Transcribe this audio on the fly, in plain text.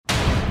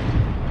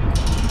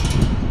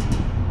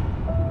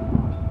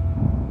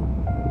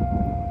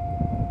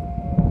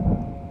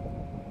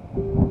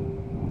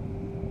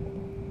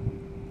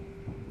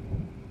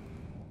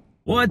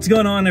What's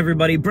going on,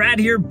 everybody? Brad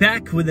here,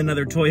 back with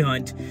another toy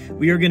hunt.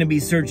 We are going to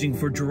be searching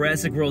for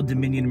Jurassic World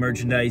Dominion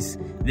merchandise,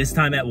 this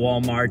time at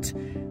Walmart.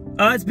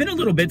 It's been a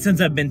little bit since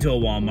I've been to a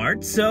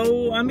Walmart,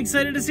 so I'm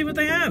excited to see what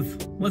they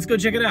have. Let's go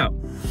check it out.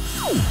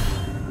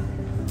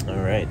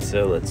 All right,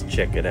 so let's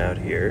check it out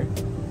here.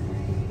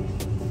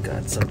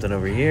 Got something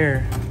over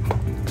here.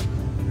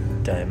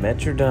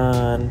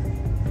 Dimetrodon.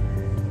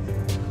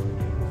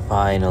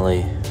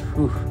 Finally.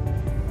 Whew.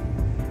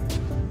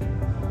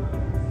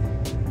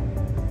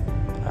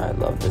 I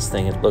love this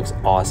thing. It looks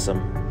awesome.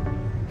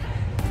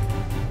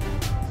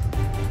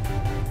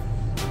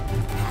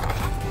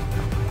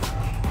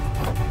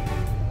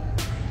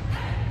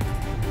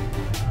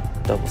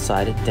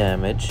 Double-sided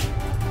damage.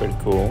 Pretty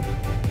cool.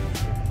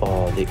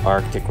 Oh, the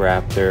Arctic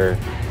Raptor.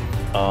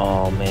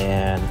 Oh,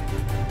 man.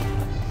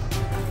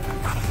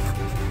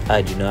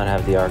 I do not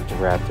have the Arctic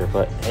Raptor,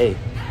 but hey,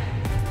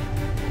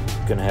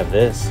 I'm gonna have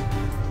this.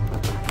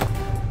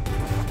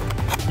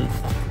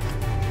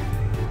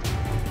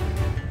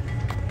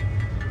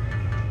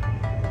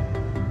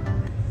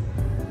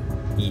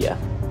 Yeah,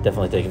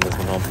 definitely taking this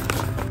one home.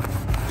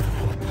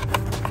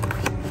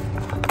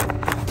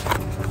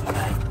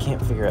 I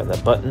can't figure out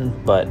that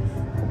button, but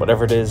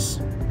whatever it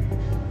is,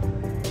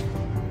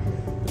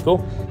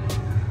 cool.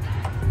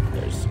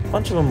 There's a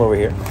bunch of them over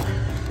here.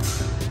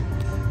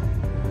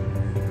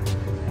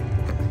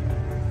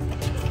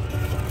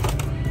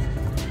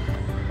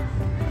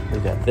 We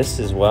got this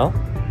as well.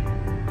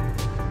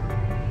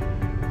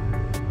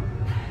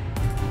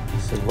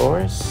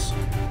 Coelurus.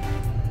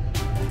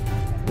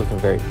 Looking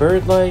very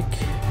bird-like.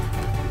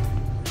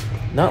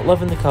 Not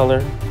loving the color,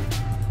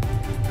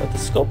 but the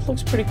sculpt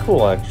looks pretty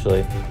cool,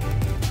 actually.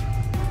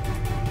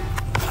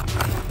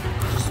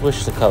 Just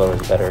wish the color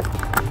was better.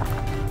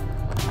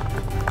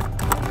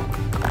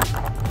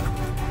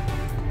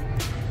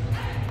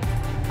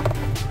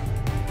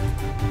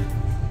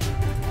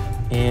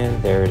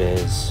 And there it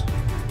is.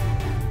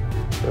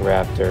 The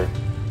Raptor.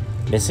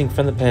 Missing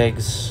from the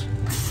pegs.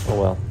 Oh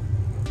well.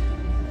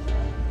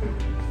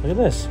 Look at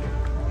this.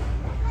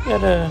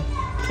 Got a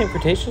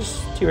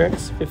Cretaceous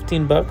T-Rex,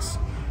 15 bucks.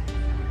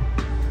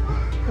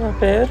 Not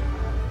bad.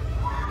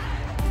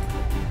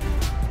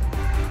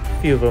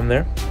 A few of them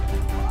there.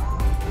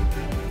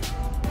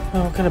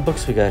 Oh, what kind of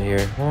books we got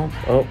here? Well,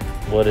 oh,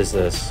 what is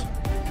this?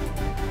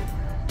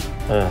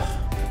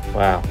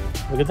 Wow.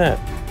 Look at that.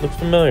 Looks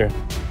familiar.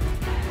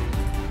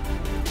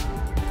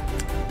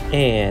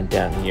 And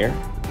down here,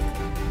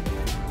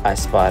 I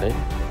spotted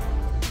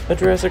a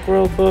Jurassic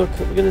World book.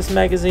 Look at this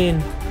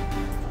magazine.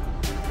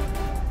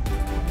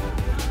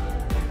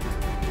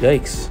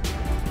 Yikes.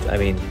 I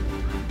mean,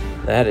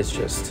 that is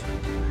just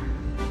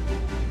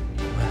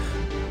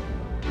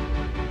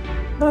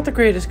not the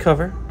greatest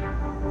cover.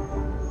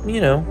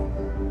 You know,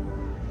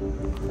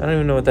 I don't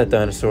even know what that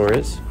dinosaur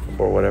is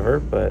or whatever,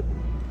 but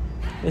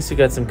at least we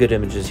got some good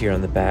images here on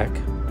the back.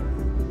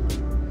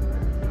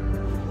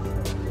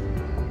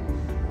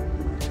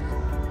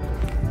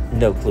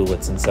 No clue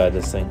what's inside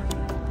this thing.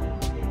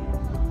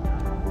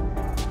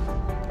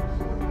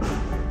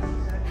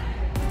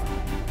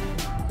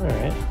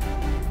 Alright.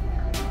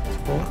 That's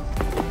cool.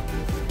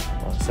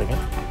 One second.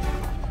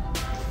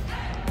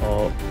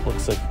 Oh,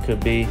 looks like it could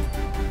be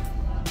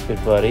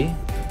good buddy.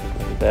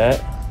 Look at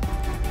that.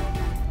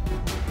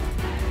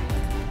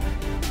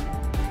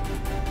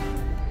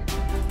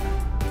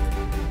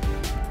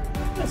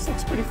 This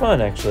looks pretty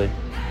fun, actually.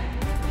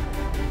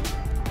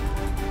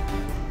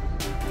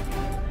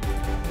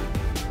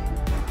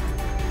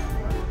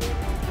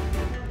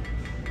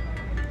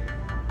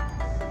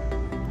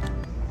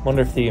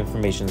 Wonder if the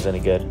information's any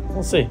good.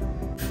 We'll see.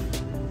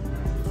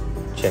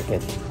 Check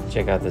it.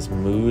 Check out this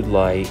mood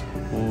light.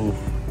 Ooh.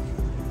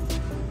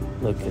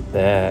 Look at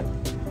that.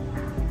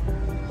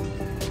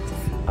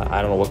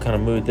 I don't know what kind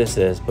of mood this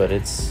is, but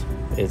it's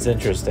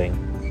interesting.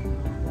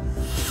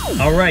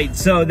 All right,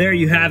 so there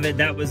you have it.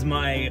 That was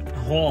my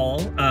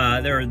haul.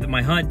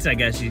 My hunt, I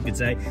guess you could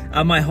say.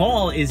 My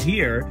haul is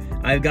here.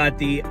 I've got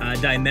the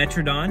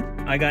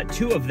Dimetrodon. I got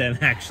two of them,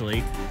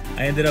 actually.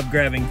 I ended up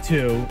grabbing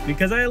two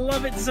because I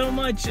love it so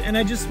much and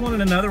I just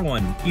wanted another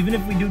one. Even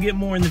if we do get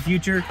more in the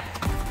future,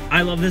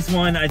 I love this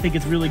one. I think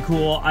it's really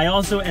cool. I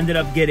also ended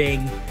up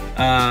getting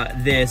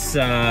this,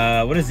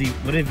 what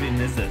even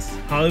is this?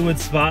 Hollywood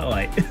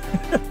Spotlight.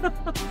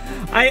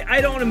 I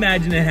don't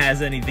imagine it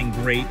has anything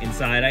great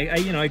inside.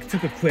 I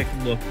took a quick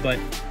look, but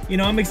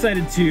I'm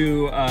excited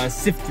to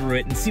sift through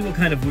it and see what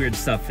kind of weird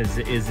stuff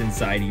is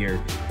inside here.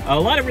 A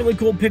lot of really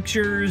cool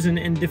pictures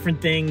and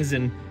different things,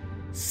 and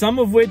some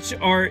of which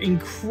are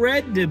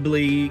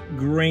incredibly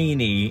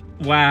grainy.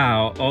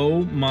 Wow,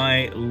 oh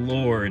my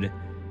lord.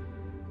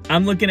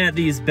 I'm looking at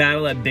these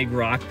Battle at Big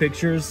Rock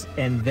pictures,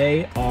 and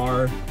they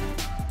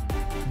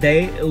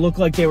look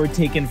like they were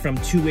taken from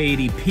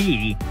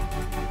 280p,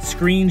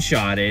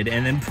 screenshotted,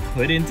 and then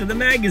put into the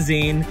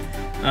magazine.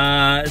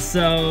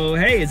 So,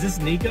 hey, is this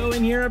Nico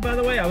in here, by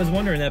the way? I was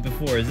wondering that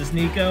before. Is this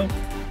Nico?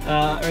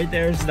 Right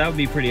there, so that would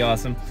be pretty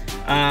awesome.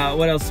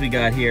 What else we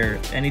got here?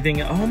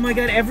 Anything? Oh my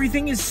god,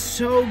 everything is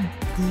so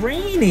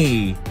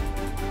grainy.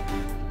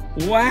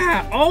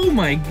 Wow. Oh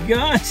my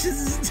gosh,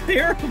 this is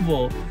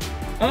terrible.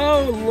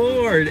 Oh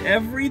Lord,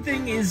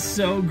 everything is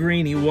so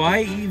grainy.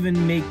 Why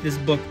even make this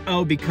book?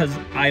 Oh, because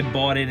I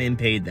bought it and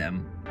paid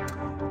them.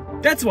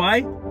 That's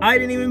why. I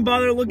didn't even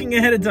bother looking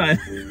ahead of time.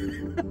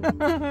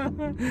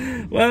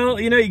 Well,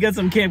 you know, you got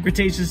some Camp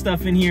Cretaceous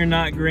stuff in here,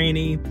 not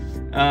grainy.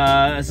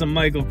 Some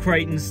Michael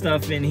Crichton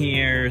stuff in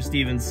here,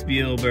 Steven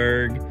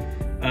Spielberg.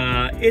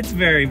 It's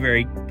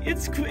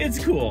it's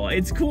cool.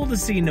 It's cool to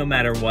see no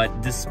matter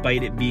what,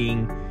 despite it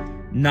being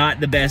not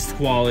the best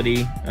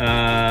quality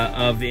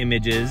of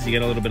images. You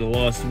got a little bit of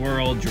Lost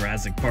World,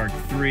 Jurassic Park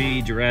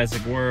 3,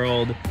 Jurassic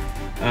World.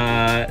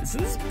 So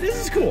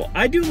this is cool.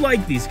 I do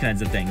like these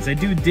kinds of things. I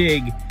do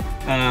dig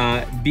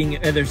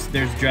there's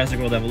Jurassic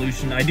World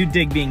Evolution. I do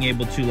dig being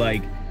able to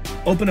like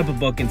open up a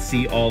book and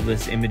see all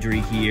this imagery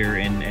here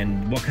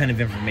and what kind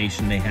of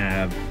information they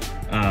have.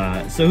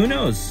 So who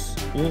knows?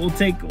 We'll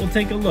take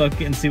a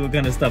look and see what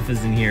kind of stuff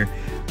is in here.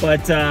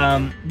 But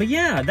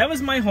yeah, that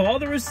was my haul.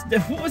 What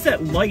was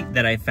that light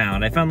that I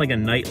found? I found like a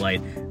night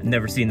light. I've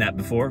never seen that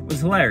before. It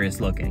was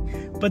hilarious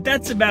looking. But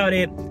that's about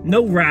it.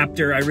 No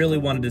raptor. I really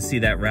wanted to see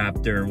that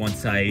raptor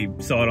once I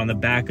saw it on the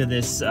back of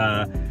this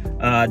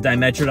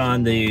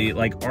Dimetrodon, the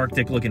like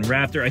Arctic looking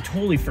raptor. I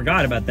totally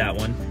forgot about that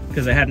one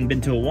because I hadn't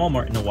been to a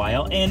Walmart in a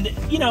while. And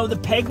you know, the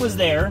peg was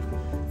there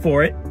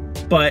for it,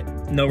 but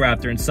no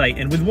raptor in sight.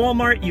 And with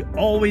Walmart, you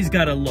always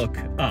gotta look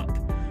up.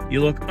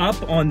 You look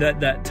up on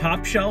that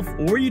top shelf,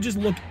 or you just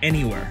look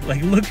anywhere.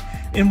 Like look,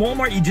 in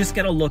Walmart, you just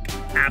gotta look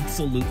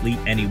absolutely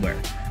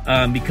anywhere.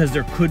 Because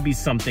there could be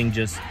something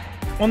just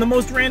on the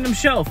most random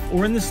shelf,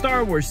 or in the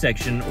Star Wars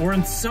section, or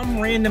in some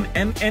random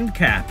end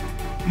cap.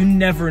 You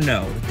never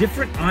know.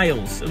 Different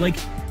aisles, like,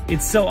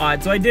 it's so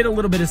odd. So I did a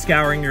little bit of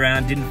scouring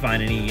around, didn't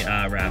find any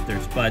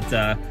raptors,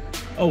 but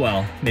oh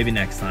well, maybe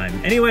next time.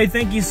 Anyway,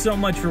 thank you so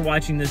much for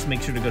watching this.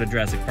 Make sure to go to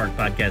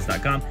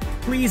JurassicParkPodcast.com.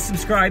 Please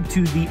subscribe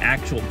to the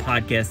actual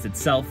podcast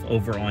itself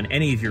over on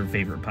any of your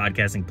favorite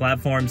podcasting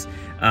platforms.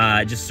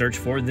 Just search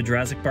for the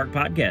Jurassic Park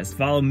Podcast.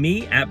 Follow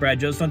me at Brad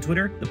Jost on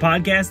Twitter, the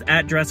podcast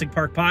at Jurassic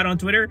Park Pod on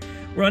Twitter.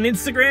 We're on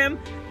Instagram,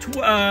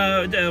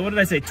 what did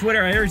I say?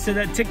 Twitter, I already said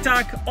that.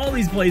 TikTok, all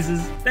these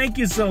places. Thank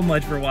you so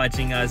much for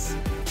watching us.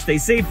 Stay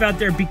safe out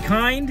there. Be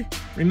kind.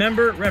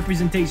 Remember,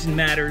 representation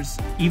matters.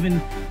 Even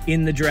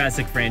in the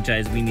Jurassic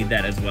franchise, we need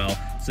that as well.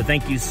 So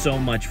thank you so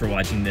much for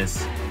watching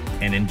this,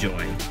 and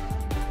enjoy.